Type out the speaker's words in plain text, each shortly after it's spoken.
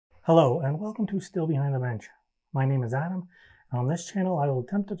Hello and welcome to Still Behind the Bench. My name is Adam, and on this channel I will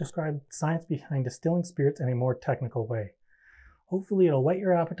attempt to describe the science behind distilling spirits in a more technical way. Hopefully it'll whet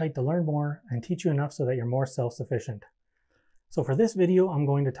your appetite to learn more and teach you enough so that you're more self-sufficient. So for this video I'm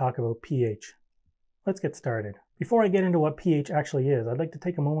going to talk about pH. Let's get started. Before I get into what pH actually is, I'd like to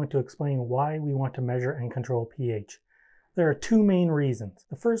take a moment to explain why we want to measure and control pH. There are two main reasons.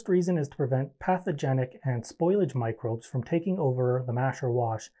 The first reason is to prevent pathogenic and spoilage microbes from taking over the mash or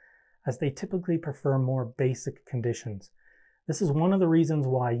wash, as they typically prefer more basic conditions. This is one of the reasons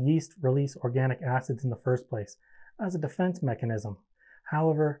why yeast release organic acids in the first place, as a defense mechanism.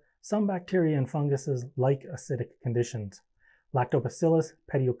 However, some bacteria and funguses like acidic conditions. Lactobacillus,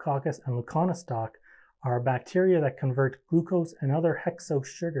 Pediococcus, and Leuconostoc are bacteria that convert glucose and other hexose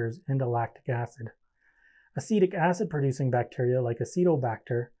sugars into lactic acid. Acetic acid producing bacteria like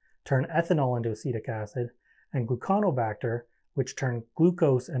Acetobacter turn ethanol into acetic acid, and Gluconobacter, which turn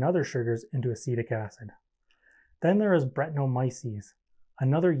glucose and other sugars into acetic acid. Then there is Brettanomyces,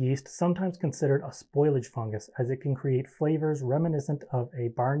 another yeast sometimes considered a spoilage fungus, as it can create flavors reminiscent of a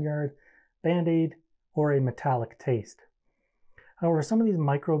barnyard, Band-Aid, or a metallic taste. However, some of these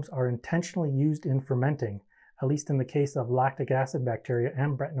microbes are intentionally used in fermenting, at least in the case of lactic acid bacteria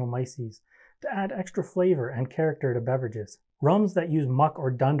and Brettanomyces, to add extra flavor and character to beverages. Rums that use muck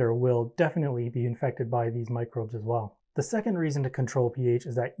or dunder will definitely be infected by these microbes as well. The second reason to control pH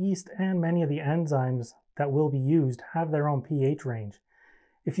is that yeast and many of the enzymes that will be used have their own pH range.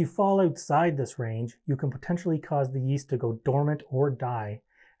 If you fall outside this range, you can potentially cause the yeast to go dormant or die,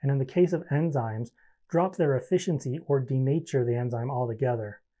 and in the case of enzymes, drop their efficiency or denature the enzyme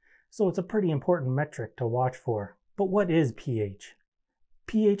altogether. So it's a pretty important metric to watch for. But what is pH?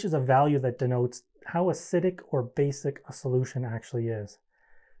 pH is a value that denotes how acidic or basic a solution actually is.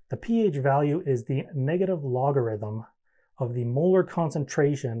 The pH value is the negative logarithm of the molar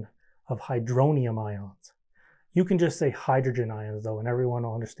concentration of hydronium ions. You can just say hydrogen ions though, and everyone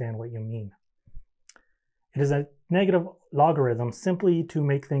will understand what you mean. It is a negative logarithm simply to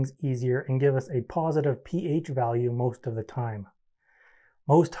make things easier and give us a positive pH value most of the time.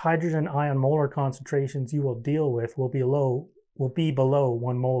 Most hydrogen ion molar concentrations you will deal with will be below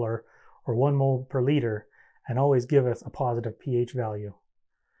 1 molar or 1 mole per liter, and always give us a positive pH value.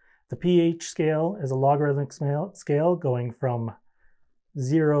 The pH scale is a logarithmic scale going from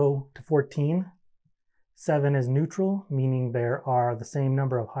 0 to 14. 7 is neutral, meaning there are the same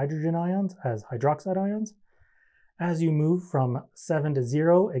number of hydrogen ions as hydroxide ions. As you move from 7 to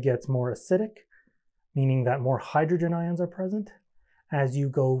 0, it gets more acidic, meaning that more hydrogen ions are present. As you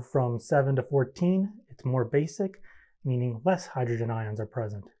go from 7 to 14, it's more basic, meaning less hydrogen ions are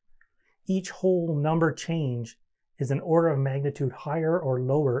present. Each whole number change is an order of magnitude higher or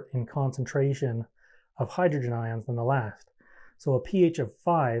lower in concentration of hydrogen ions than the last. So a pH of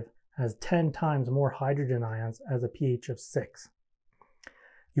 5 has 10 times more hydrogen ions as a pH of 6.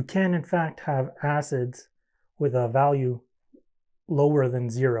 You can in fact have acids with a value lower than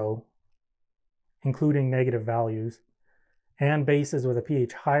 0, including negative values, and bases with a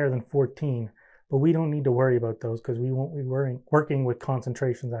pH higher than 14, but we don't need to worry about those because we won't be working with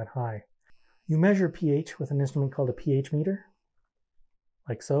concentrations that high. You measure pH with an instrument called a pH meter,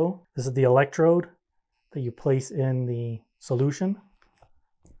 like so. This is the electrode that you place in the solution.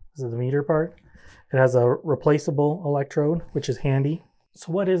 This is the meter part. It has a replaceable electrode, which is handy.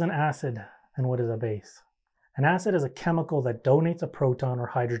 So what is an acid and what is a base? An acid is a chemical that donates a proton or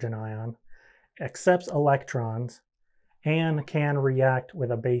hydrogen ion, accepts electrons, and can react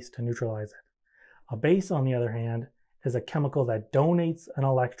with a base to neutralize it. A base, on the other hand, is a chemical that donates an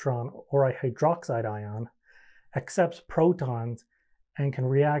electron or a hydroxide ion, accepts protons, and can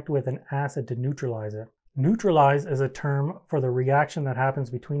react with an acid to neutralize it. Neutralize is a term for the reaction that happens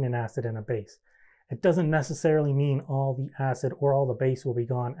between an acid and a base. It doesn't necessarily mean all the acid or all the base will be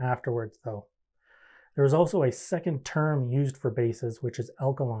gone afterwards though. There is also a second term used for bases, which is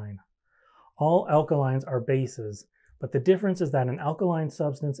alkaline. All alkalines are bases, but the difference is that an alkaline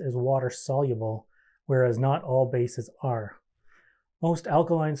substance is water soluble, whereas not all bases are. Most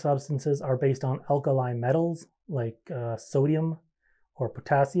alkaline substances are based on alkaline metals like sodium or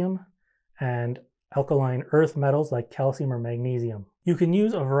potassium, and alkaline earth metals like calcium or magnesium. You can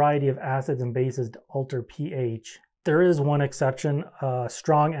use a variety of acids and bases to alter pH. There is one exception,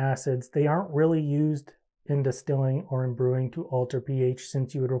 strong acids. They aren't really used in distilling or in brewing to alter pH,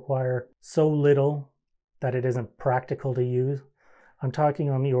 since you would require so little that it isn't practical to use. I'm talking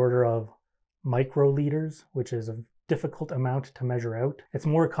on the order of microliters, which is a difficult amount to measure out. It's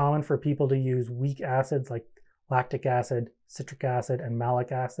more common for people to use weak acids like lactic acid, citric acid, and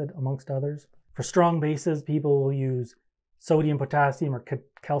malic acid, amongst others. For strong bases, people will use sodium, potassium, or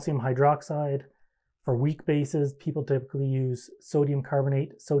calcium hydroxide. For weak bases, people typically use sodium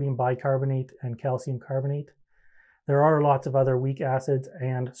carbonate, sodium bicarbonate, and calcium carbonate. There are lots of other weak acids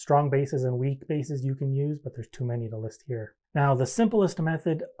and strong bases and weak bases you can use, but there's too many to list here. Now, the simplest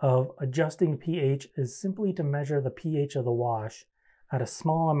method of adjusting pH is simply to measure the pH of the wash at a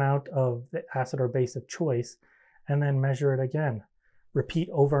small amount of the acid or base of choice, and then measure it again. Repeat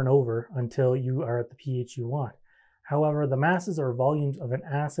over and over until you are at the pH you want. However, the masses or volumes of an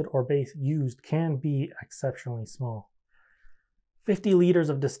acid or base used can be exceptionally small. 50 liters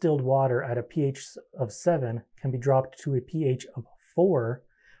of distilled water at a pH of 7 can be dropped to a pH of 4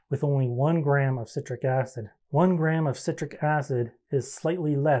 with only 1 gram of citric acid. 1 gram of citric acid is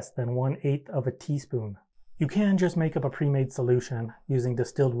slightly less than 1/8 of a teaspoon. You can just make up a pre-made solution using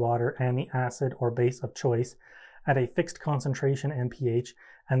distilled water and the acid or base of choice at a fixed concentration and pH,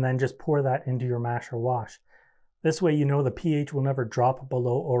 and then just pour that into your mash or wash. This way you know the pH will never drop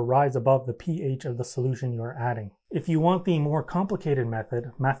below or rise above the pH of the solution you are adding. If you want the more complicated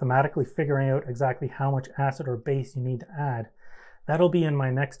method, mathematically figuring out exactly how much acid or base you need to add, that'll be in my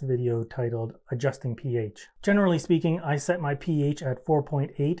next video titled Adjusting pH. Generally speaking, I set my pH at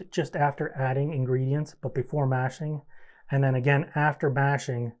 4.8 just after adding ingredients but before mashing, and then again after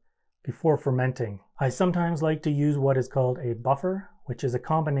mashing before fermenting. I sometimes like to use what is called a buffer, which is a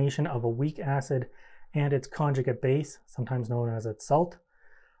combination of a weak acid and its conjugate base, sometimes known as its salt.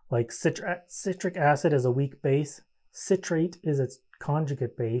 Like citric acid is a weak base, citrate is its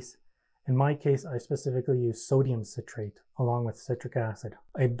conjugate base. In my case, I specifically use sodium citrate along with citric acid.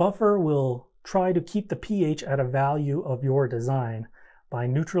 A buffer will try to keep the pH at a value of your design by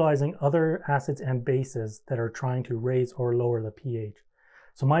neutralizing other acids and bases that are trying to raise or lower the pH.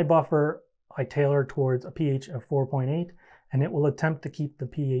 So my buffer, I tailor towards a pH of 4.8, and it will attempt to keep the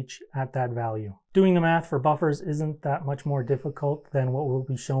pH at that value. Doing the math for buffers isn't that much more difficult than what will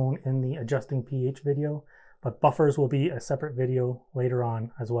be shown in the adjusting pH video, but buffers will be a separate video later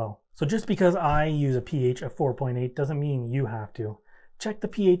on as well. So just because I use a pH of 4.8 doesn't mean you have to. Check the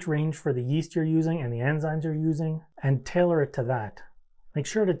pH range for the yeast you're using and the enzymes you're using and tailor it to that. Make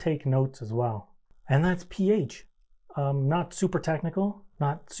sure to take notes as well. And that's pH. Not super technical,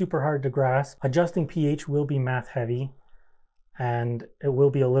 not super hard to grasp. Adjusting pH will be math heavy, and it will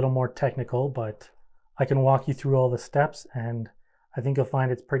be a little more technical, but I can walk you through all the steps, and I think you'll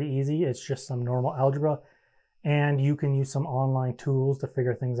find it's pretty easy. It's just some normal algebra, and you can use some online tools to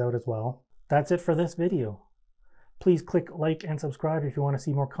figure things out as well. That's it for this video. Please click like and subscribe if you want to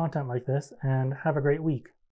see more content like this, and have a great week.